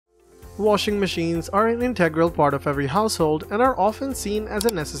Washing machines are an integral part of every household and are often seen as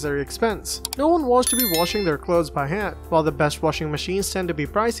a necessary expense. No one wants to be washing their clothes by hand. While the best washing machines tend to be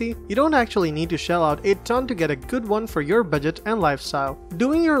pricey, you don't actually need to shell out a ton to get a good one for your budget and lifestyle.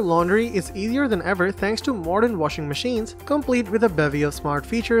 Doing your laundry is easier than ever thanks to modern washing machines, complete with a bevy of smart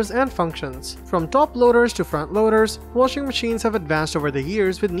features and functions. From top loaders to front loaders, washing machines have advanced over the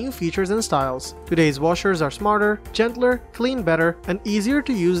years with new features and styles. Today's washers are smarter, gentler, clean better, and easier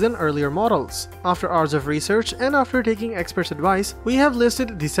to use than earlier models. After hours of research and after taking experts' advice, we have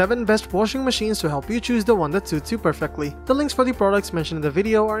listed the 7 best washing machines to help you choose the one that suits you perfectly. The links for the products mentioned in the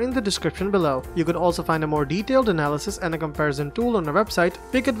video are in the description below. You could also find a more detailed analysis and a comparison tool on our website,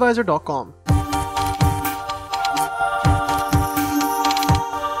 pickadvisor.com.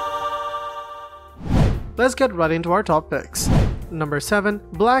 Let's get right into our top picks. Number 7.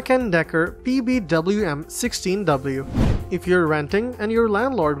 Black & Decker PBWM16W. If you're renting and your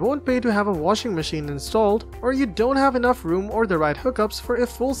landlord won't pay to have a washing machine installed, or you don't have enough room or the right hookups for a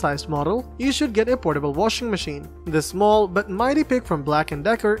full-sized model, you should get a portable washing machine. This small but mighty pick from Black &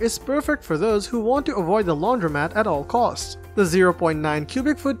 Decker is perfect for those who want to avoid the laundromat at all costs. The 0.9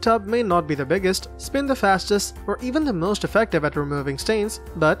 cubic foot tub may not be the biggest, spin the fastest, or even the most effective at removing stains,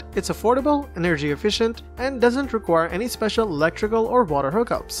 but it's affordable, energy efficient, and doesn't require any special electrical or water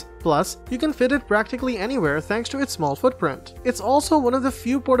hookups. Plus, you can fit it practically anywhere thanks to its small footprint. It's also one of the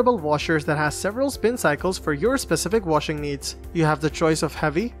few portable washers that has several spin cycles for your specific washing needs. You have the choice of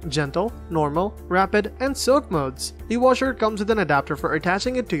heavy, gentle, normal, rapid, and soak modes. The washer comes with an adapter for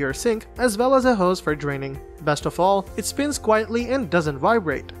attaching it to your sink, as well as a hose for draining. Best of all, it spins quietly and doesn't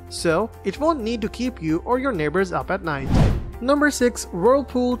vibrate, so it won't need to keep you or your neighbors up at night. Number 6.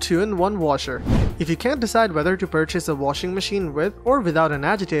 Whirlpool 2-in-1 Washer. If you can't decide whether to purchase a washing machine with or without an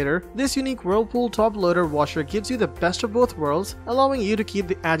agitator, this unique Whirlpool top loader washer gives you the best of both worlds, allowing you to keep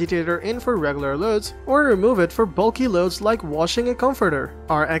the agitator in for regular loads or remove it for bulky loads like washing a comforter.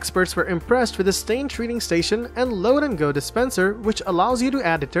 Our experts were impressed with the stain treating station and load and go dispenser, which allows you to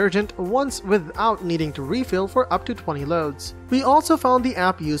add detergent once without needing to refill for up to 20 loads. We also found the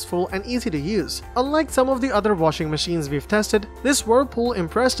app useful and easy to use. Unlike some of the other washing machines we've tested, this Whirlpool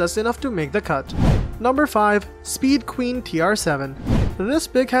impressed us enough to make the cut. Number 5. Speed Queen TR7. This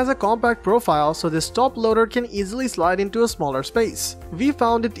pick has a compact profile, so this top loader can easily slide into a smaller space. We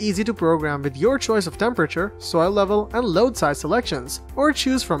found it easy to program with your choice of temperature, soil level, and load size selections, or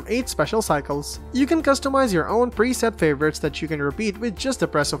choose from 8 special cycles. You can customize your own preset favorites that you can repeat with just the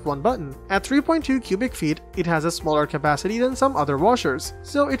press of one button. At 3.2 cubic feet, it has a smaller capacity than some other washers,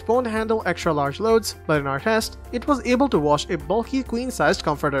 so it won't handle extra large loads, but in our test, it was able to wash a bulky queen-sized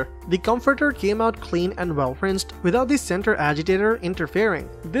comforter. The comforter came out clean and well rinsed without the center agitator interfering.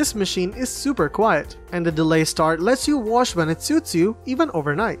 This machine is super quiet, and the delay start lets you wash when it suits you, even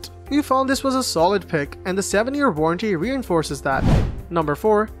overnight. We found this was a solid pick, and the 7-year warranty reinforces that. Number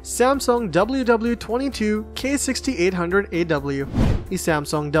 4. Samsung WW22K6800AW. The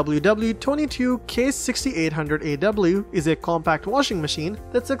Samsung WW22K6800AW is a compact washing machine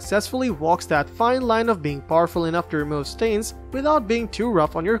that successfully walks that fine line of being powerful enough to remove stains without being too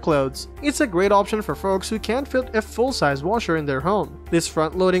rough on your clothes. It's a great option for folks who can't fit a full-size washer in their home. This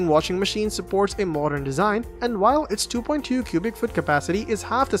front-loading washing machine supports a modern design, and while its 2.2 cubic foot capacity is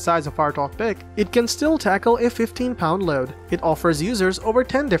half the size of our top pick, it can still tackle a 15-pound load. It offers users over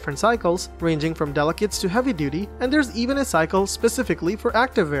 10 different cycles, ranging from delicates to heavy duty, and there's even a cycle specifically for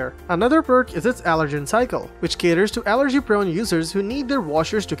activewear. Another perk is its allergen cycle, which caters to allergy-prone users who need their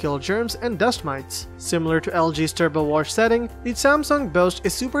washers to kill germs and dust mites. Similar to LG's Turbo Wash setting, the Samsung boasts a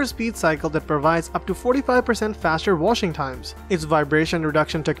super speed cycle that provides up to 45% faster washing times. Its vibration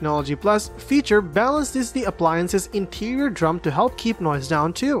reduction technology plus feature balances the appliance's interior drum to help keep noise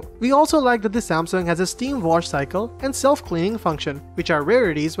down too. We also like that the Samsung has a steam wash cycle and self-cleaning function, which are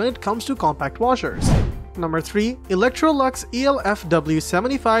rarities when it comes to compact washers. Number 3. Electrolux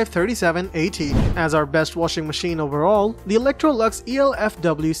ELFW7537AT. As our best washing machine overall, the Electrolux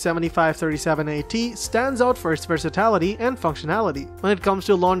ELFW7537AT stands out for its versatility and functionality. When it comes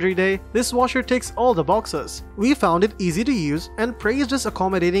to laundry day, this washer ticks all the boxes. We found it easy to use and praised its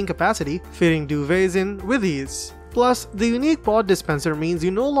accommodating capacity, fitting duvets in with ease. Plus, the unique pod dispenser means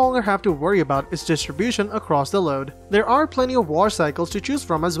you no longer have to worry about its distribution across the load. There are plenty of wash cycles to choose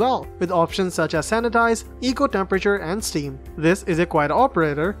from as well, with options such as sanitize, eco temperature, and steam. This is a quiet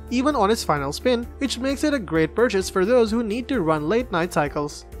operator, even on its final spin, which makes it a great purchase for those who need to run late night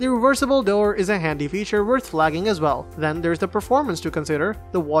cycles. The reversible door is a handy feature worth flagging as well. Then there's the performance to consider.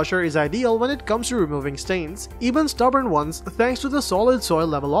 The washer is ideal when it comes to removing stains, even stubborn ones, thanks to the solid soil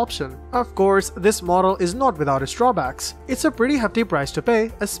level option. Of course, this model is not without its drawbacks. It's a pretty hefty price to pay,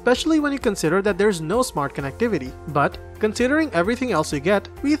 especially when you consider that there's no smart connectivity. But considering everything else you get,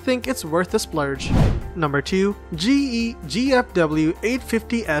 we think it's worth the splurge. Number 2. GE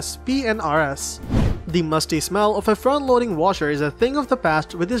GFW850S The musty smell of a front-loading washer is a thing of the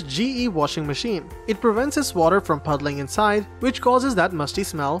past with this GE washing machine. It prevents its water from puddling inside, which causes that musty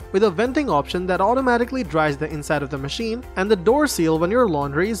smell, with a venting option that automatically dries the inside of the machine, and the door seal when your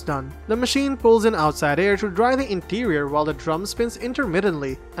laundry is done. The machine pulls in outside air to dry the interior while the drum spins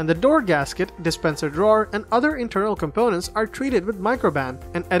intermittently, and the door gasket, dispenser drawer, and other internal components are treated with microban,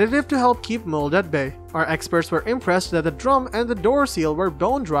 an additive to help keep mold at bay. Our experts were impressed that the drum and the door seal were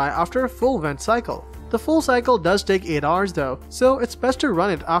bone dry after a full vent cycle. The full cycle does take 8 hours though, so it's best to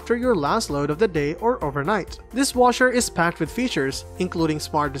run it after your last load of the day or overnight. This washer is packed with features, including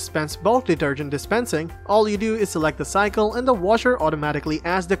smart dispense bulk detergent dispensing. All you do is select the cycle and the washer automatically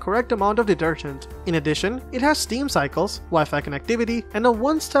adds the correct amount of detergent. In addition, it has steam cycles, Wi-Fi connectivity, and a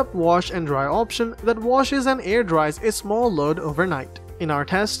one-step wash and dry option that washes and air dries a small load overnight. In our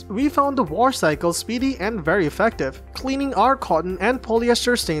test, we found the wash cycle speedy and very effective, cleaning our cotton and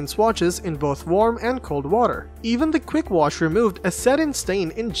polyester stained swatches in both warm and cold water. Even the quick wash removed a set-in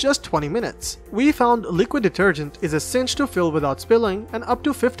stain in just 20 minutes. We found liquid detergent is a cinch to fill without spilling, and up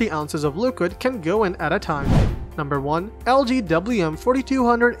to 50 ounces of liquid can go in at a time. Number 1. LG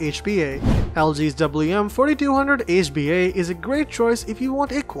WM4200HBA. LG's WM4200HBA is a great choice if you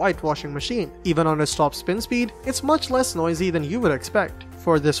want a quiet washing machine. Even on its top spin speed, it's much less noisy than you would expect.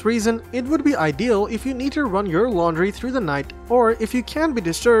 For this reason, it would be ideal if you need to run your laundry through the night or if you can be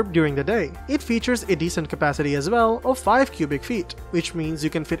disturbed during the day. It features a decent capacity as well of 5 cubic feet, which means you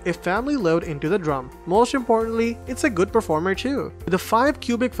can fit a family load into the drum. Most importantly, it's a good performer too. With a 5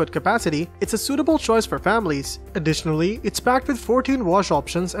 cubic foot capacity, it's a suitable choice for families. Additionally, it's packed with 14 wash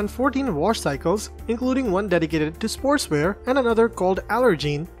options and 14 wash cycles, including one dedicated to sportswear and another called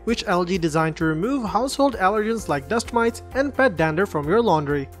Allergene, which LG designed to remove household allergens like dust mites and pet dander from your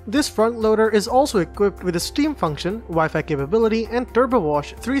laundry. This front loader is also equipped with a steam function, Wi-Fi capability, and Turbo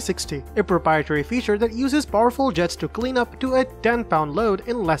Wash 360, a proprietary feature that uses powerful jets to clean up to a 10-pound load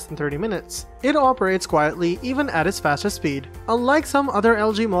in less than 30 minutes. It operates quietly even at its fastest speed. Unlike some other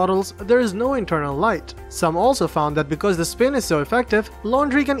LG models, there is no internal light. Some also found that because the spin is so effective,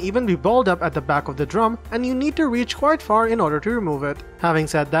 laundry can even be balled up at the back of the drum and you need to reach quite far in order to remove it. Having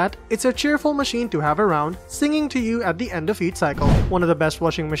said that, it's a cheerful machine to have around, singing to you at the end of each cycle. One of the best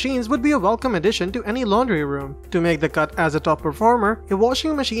washing machines would be a welcome addition to any laundry room. To make the cut as a top performer, a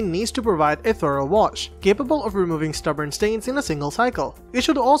washing machine needs to provide a thorough wash, capable of removing stubborn stains in a single cycle. It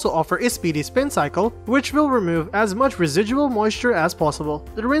should also offer a speedy spin cycle, which will remove as much residual moisture as possible.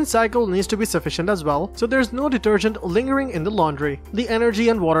 The rinse cycle needs to be sufficient as well, so there's no detergent lingering in the laundry. The energy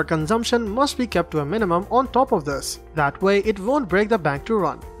and water consumption must be kept to a minimum on top of this. That way, it won't break the bank to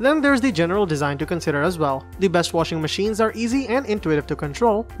run. Then there's the general design to consider as well. The best washing machines are easy and intuitive to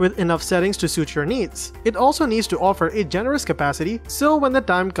control, with enough settings to suit your needs. It also needs to offer a generous capacity, so when the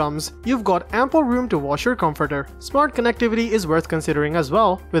time comes, you've got ample room to wash your comforter. Smart connectivity is worth considering as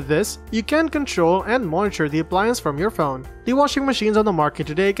well. With this, you can control and monitor the appliance from your phone. The washing machines on the market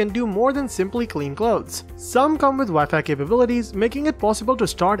today can do more than simply clean clothes. Some come with Wi-Fi capabilities, making it possible to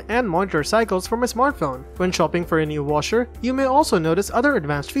start and monitor cycles from a smartphone. When shopping for a new washer, you may also notice other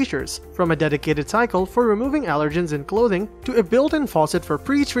advanced features, from a dedicated cycle for removing allergens in clothing to a built-in faucet for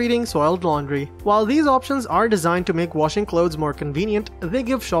pre-treating soiled laundry. While these options are designed to make washing clothes more convenient, they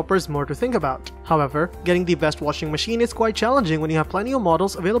give shoppers more to think about. However, getting the best washing machine is quite challenging when you have plenty of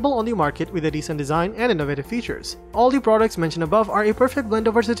models available on the market with a decent design and innovative features. All the products mentioned above are a perfect blend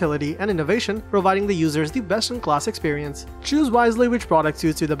of versatility and innovation, providing the users the best-in-class experience. Choose wisely which product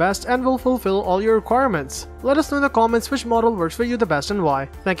suits you the best and will fulfill all your requirements. Let us know in the comments which model works for you the best and why.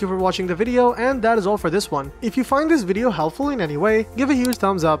 Thank you for watching the video, and that is all for this one. If you find this video helpful in any way, give a huge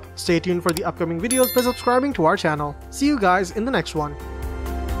thumbs up. Stay tuned for the upcoming videos by subscribing to our channel. See you guys in the next one.